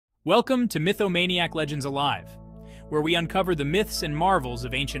Welcome to Mythomaniac Legends Alive, where we uncover the myths and marvels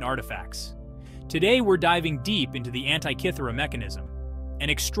of ancient artifacts. Today we're diving deep into the Antikythera Mechanism,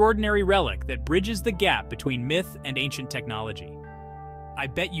 an extraordinary relic that bridges the gap between myth and ancient technology. I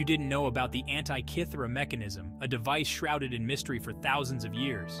bet you didn't know about the Antikythera Mechanism, a device shrouded in mystery for thousands of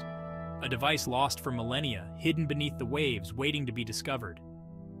years. A device lost for millennia, hidden beneath the waves, waiting to be discovered.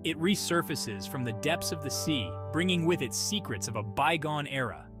 It resurfaces from the depths of the sea, bringing with it secrets of a bygone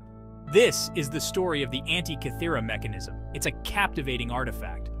era. This is the story of the Antikythera Mechanism. It's a captivating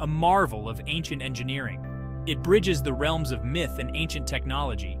artifact, a marvel of ancient engineering. It bridges the realms of myth and ancient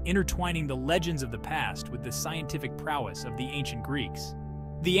technology, intertwining the legends of the past with the scientific prowess of the ancient Greeks.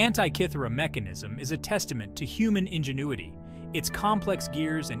 The Antikythera Mechanism is a testament to human ingenuity. Its complex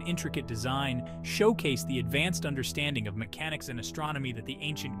gears and intricate design showcase the advanced understanding of mechanics and astronomy that the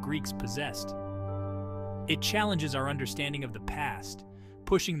ancient Greeks possessed. It challenges our understanding of the past,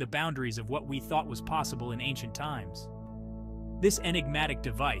 pushing the boundaries of what we thought was possible in ancient times. This enigmatic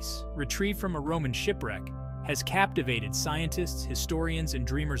device, retrieved from a Roman shipwreck, has captivated scientists, historians, and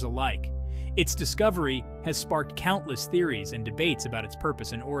dreamers alike. Its discovery has sparked countless theories and debates about its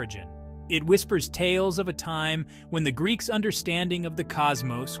purpose and origin. It whispers tales of a time when the Greeks' understanding of the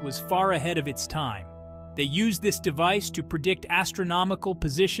cosmos was far ahead of its time. They used this device to predict astronomical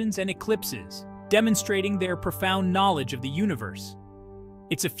positions and eclipses, demonstrating their profound knowledge of the universe.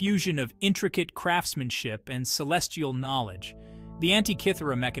 It's a fusion of intricate craftsmanship and celestial knowledge. The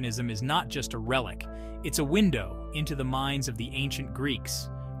Antikythera Mechanism is not just a relic, it's a window into the minds of the ancient Greeks,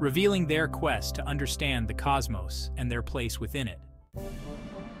 revealing their quest to understand the cosmos and their place within it.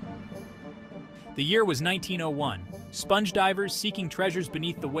 The year was 1901. Sponge divers seeking treasures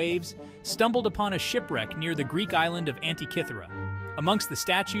beneath the waves stumbled upon a shipwreck near the Greek island of Antikythera. Amongst the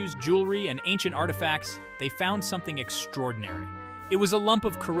statues, jewelry, and ancient artifacts, they found something extraordinary. It was a lump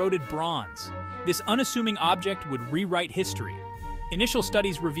of corroded bronze. This unassuming object would rewrite history. Initial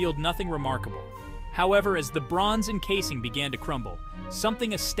studies revealed nothing remarkable. However, as the bronze encasing began to crumble,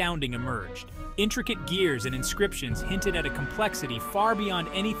 something astounding emerged. Intricate gears and inscriptions hinted at a complexity far beyond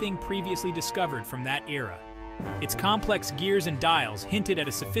anything previously discovered from that era. Its complex gears and dials hinted at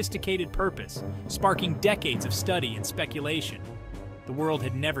a sophisticated purpose, sparking decades of study and speculation. The world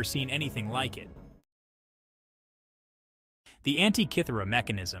had never seen anything like it. The Antikythera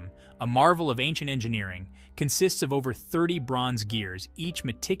Mechanism, a marvel of ancient engineering, consists of over 30 bronze gears, each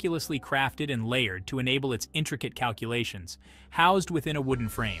meticulously crafted and layered to enable its intricate calculations, housed within a wooden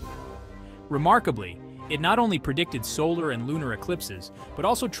frame. Remarkably, it not only predicted solar and lunar eclipses, but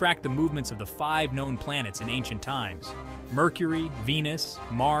also tracked the movements of the 5 known planets in ancient times: Mercury, Venus,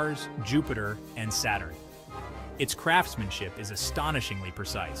 Mars, Jupiter, and Saturn. Its craftsmanship is astonishingly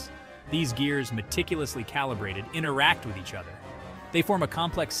precise. These gears, meticulously calibrated, interact with each other. They form a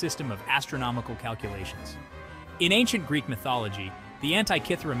complex system of astronomical calculations. In ancient Greek mythology, the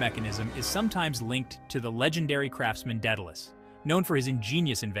Antikythera Mechanism is sometimes linked to the legendary craftsman Daedalus, known for his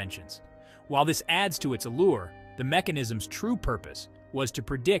ingenious inventions. While this adds to its allure, the mechanism's true purpose was to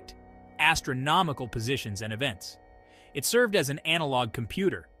predict astronomical positions and events. It served as an analog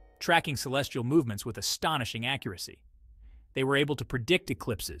computer, tracking celestial movements with astonishing accuracy. They were able to predict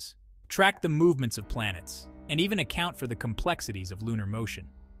eclipses, track the movements of planets, and even account for the complexities of lunar motion.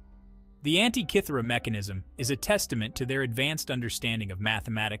 The Antikythera Mechanism is a testament to their advanced understanding of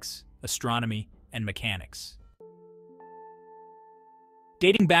mathematics, astronomy, and mechanics.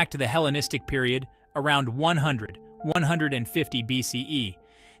 Dating back to the Hellenistic period, around 150 BCE,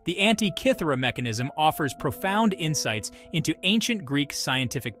 the Antikythera Mechanism offers profound insights into ancient Greek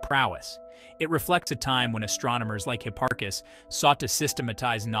scientific prowess. It reflects a time when astronomers like Hipparchus sought to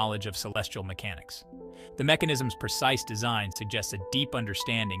systematize knowledge of celestial mechanics. The mechanism's precise design suggests a deep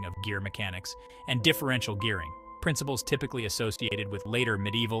understanding of gear mechanics and differential gearing, principles typically associated with later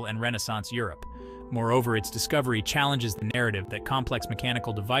medieval and Renaissance Europe. Moreover, its discovery challenges the narrative that complex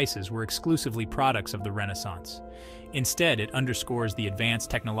mechanical devices were exclusively products of the Renaissance. Instead, it underscores the advanced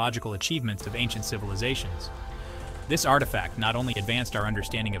technological achievements of ancient civilizations. This artifact not only advanced our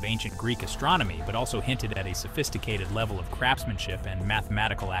understanding of ancient Greek astronomy, but also hinted at a sophisticated level of craftsmanship and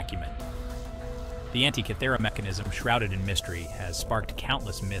mathematical acumen. The Antikythera Mechanism, shrouded in mystery, has sparked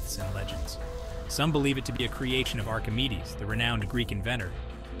countless myths and legends. Some believe it to be a creation of Archimedes, the renowned Greek inventor.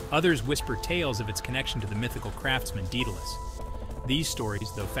 Others whisper tales of its connection to the mythical craftsman Daedalus. These stories,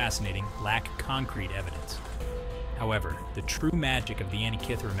 though fascinating, lack concrete evidence. However, the true magic of the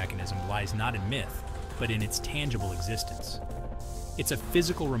Antikythera Mechanism lies not in myth, but in its tangible existence. It's a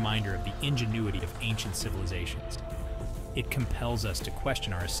physical reminder of the ingenuity of ancient civilizations. It compels us to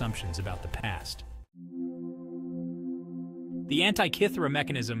question our assumptions about the past. The Antikythera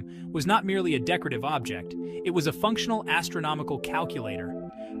Mechanism was not merely a decorative object, it was a functional astronomical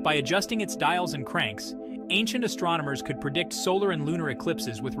calculator. By adjusting its dials and cranks, ancient astronomers could predict solar and lunar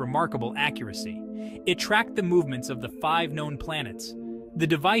eclipses with remarkable accuracy. It tracked the movements of the 5 known planets. The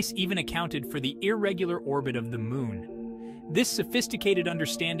device even accounted for the irregular orbit of the Moon. This sophisticated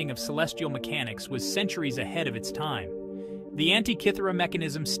understanding of celestial mechanics was centuries ahead of its time. The Antikythera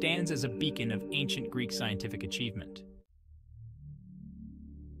Mechanism stands as a beacon of ancient Greek scientific achievement.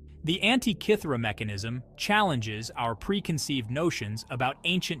 The Antikythera Mechanism challenges our preconceived notions about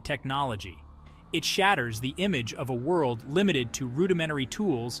ancient technology. It shatters the image of a world limited to rudimentary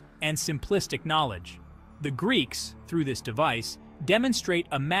tools and simplistic knowledge. The Greeks, through this device, demonstrate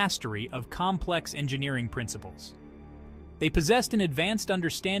a mastery of complex engineering principles. They possessed an advanced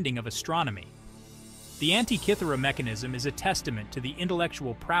understanding of astronomy. The Antikythera Mechanism is a testament to the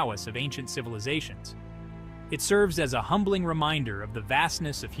intellectual prowess of ancient civilizations. It serves as a humbling reminder of the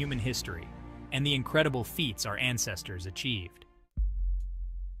vastness of human history and the incredible feats our ancestors achieved.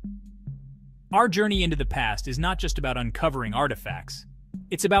 Our journey into the past is not just about uncovering artifacts.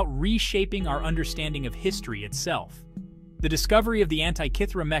 It's about reshaping our understanding of history itself. The discovery of the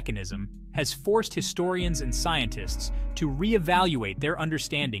Antikythera Mechanism has forced historians and scientists to reevaluate their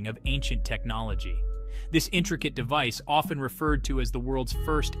understanding of ancient technology. This intricate device, often referred to as the world's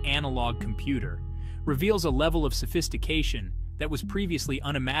first analog computer, reveals a level of sophistication that was previously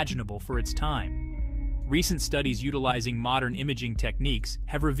unimaginable for its time. Recent studies utilizing modern imaging techniques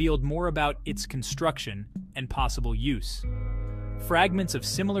have revealed more about its construction and possible use. Fragments of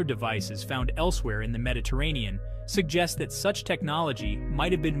similar devices found elsewhere in the Mediterranean suggest that such technology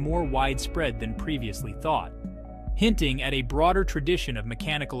might have been more widespread than previously thought, hinting at a broader tradition of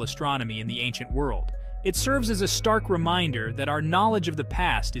mechanical astronomy in the ancient world. It serves as a stark reminder that our knowledge of the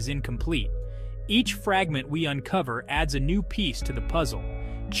past is incomplete. Each fragment we uncover adds a new piece to the puzzle,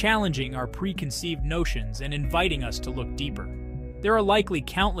 challenging our preconceived notions and inviting us to look deeper. There are likely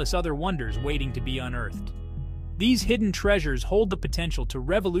countless other wonders waiting to be unearthed. These hidden treasures hold the potential to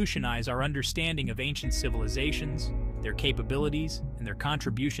revolutionize our understanding of ancient civilizations, their capabilities, and their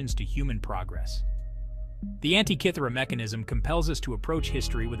contributions to human progress. The Antikythera Mechanism compels us to approach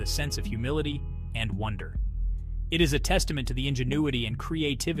history with a sense of humility and wonder. It is a testament to the ingenuity and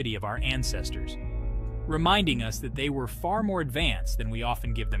creativity of our ancestors, reminding us that they were far more advanced than we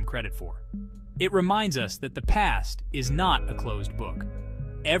often give them credit for. It reminds us that the past is not a closed book.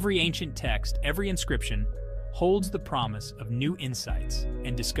 Every ancient text, every inscription, holds the promise of new insights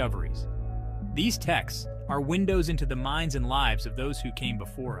and discoveries. These texts are windows into the minds and lives of those who came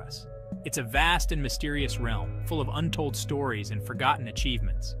before us. It's a vast and mysterious realm, full of untold stories and forgotten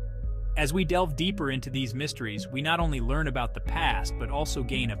achievements. As we delve deeper into these mysteries, we not only learn about the past, but also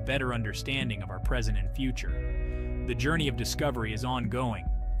gain a better understanding of our present and future. The journey of discovery is ongoing,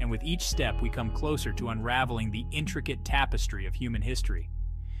 and with each step we come closer to unraveling the intricate tapestry of human history.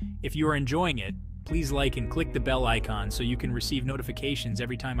 If you are enjoying it, please like and click the bell icon so you can receive notifications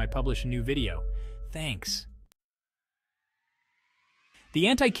every time I publish a new video. Thanks. The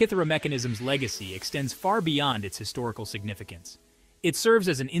Antikythera Mechanism's legacy extends far beyond its historical significance. It serves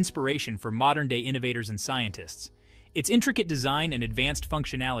as an inspiration for modern-day innovators and scientists. Its intricate design and advanced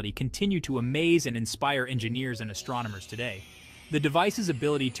functionality continue to amaze and inspire engineers and astronomers today. The device's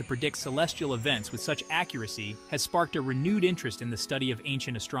ability to predict celestial events with such accuracy has sparked a renewed interest in the study of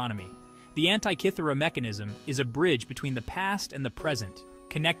ancient astronomy. The Antikythera Mechanism is a bridge between the past and the present,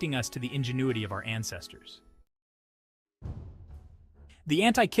 connecting us to the ingenuity of our ancestors. The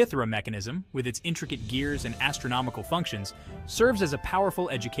Antikythera Mechanism, with its intricate gears and astronomical functions, serves as a powerful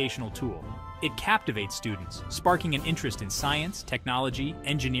educational tool. It captivates students, sparking an interest in science, technology,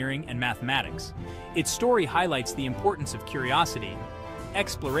 engineering, and mathematics. Its story highlights the importance of curiosity,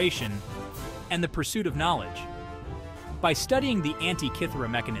 exploration, and the pursuit of knowledge. By studying the Antikythera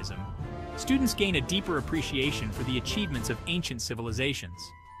Mechanism, students gain a deeper appreciation for the achievements of ancient civilizations.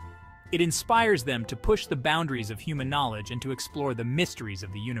 It inspires them to push the boundaries of human knowledge and to explore the mysteries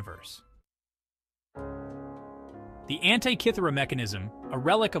of the universe. The Antikythera Mechanism, a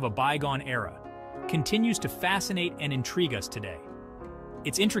relic of a bygone era, continues to fascinate and intrigue us today.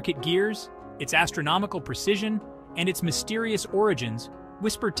 Its intricate gears, its astronomical precision, and its mysterious origins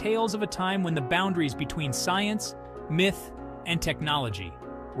whisper tales of a time when the boundaries between science, myth, and technology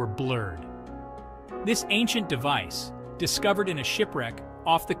were blurred. This ancient device, discovered in a shipwreck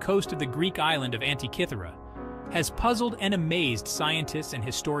off the coast of the Greek island of Antikythera, has puzzled and amazed scientists and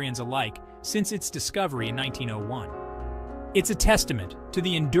historians alike since its discovery in 1901. It's a testament to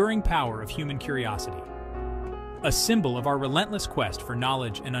the enduring power of human curiosity, a symbol of our relentless quest for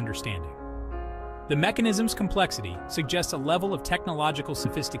knowledge and understanding. The mechanism's complexity suggests a level of technological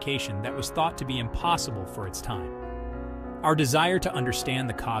sophistication that was thought to be impossible for its time. Our desire to understand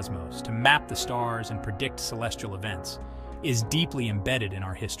the cosmos, to map the stars and predict celestial events, is deeply embedded in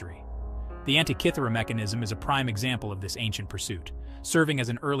our history. The Antikythera Mechanism is a prime example of this ancient pursuit, serving as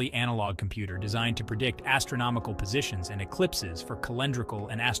an early analog computer designed to predict astronomical positions and eclipses for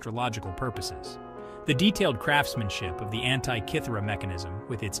calendrical and astrological purposes. The detailed craftsmanship of the Antikythera Mechanism,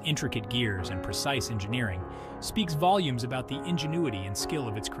 with its intricate gears and precise engineering, speaks volumes about the ingenuity and skill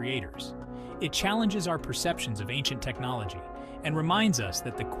of its creators. It challenges our perceptions of ancient technology and reminds us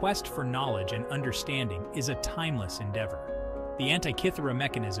that the quest for knowledge and understanding is a timeless endeavor. The Antikythera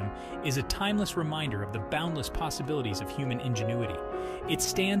Mechanism is a timeless reminder of the boundless possibilities of human ingenuity. It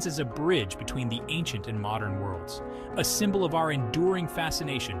stands as a bridge between the ancient and modern worlds, a symbol of our enduring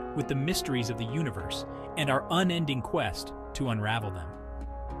fascination with the mysteries of the universe and our unending quest to unravel them.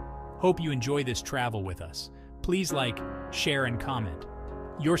 Hope you enjoy this travel with us. Please like, share, and comment.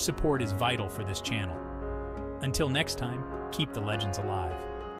 Your support is vital for this channel. Until next time, keep the legends alive.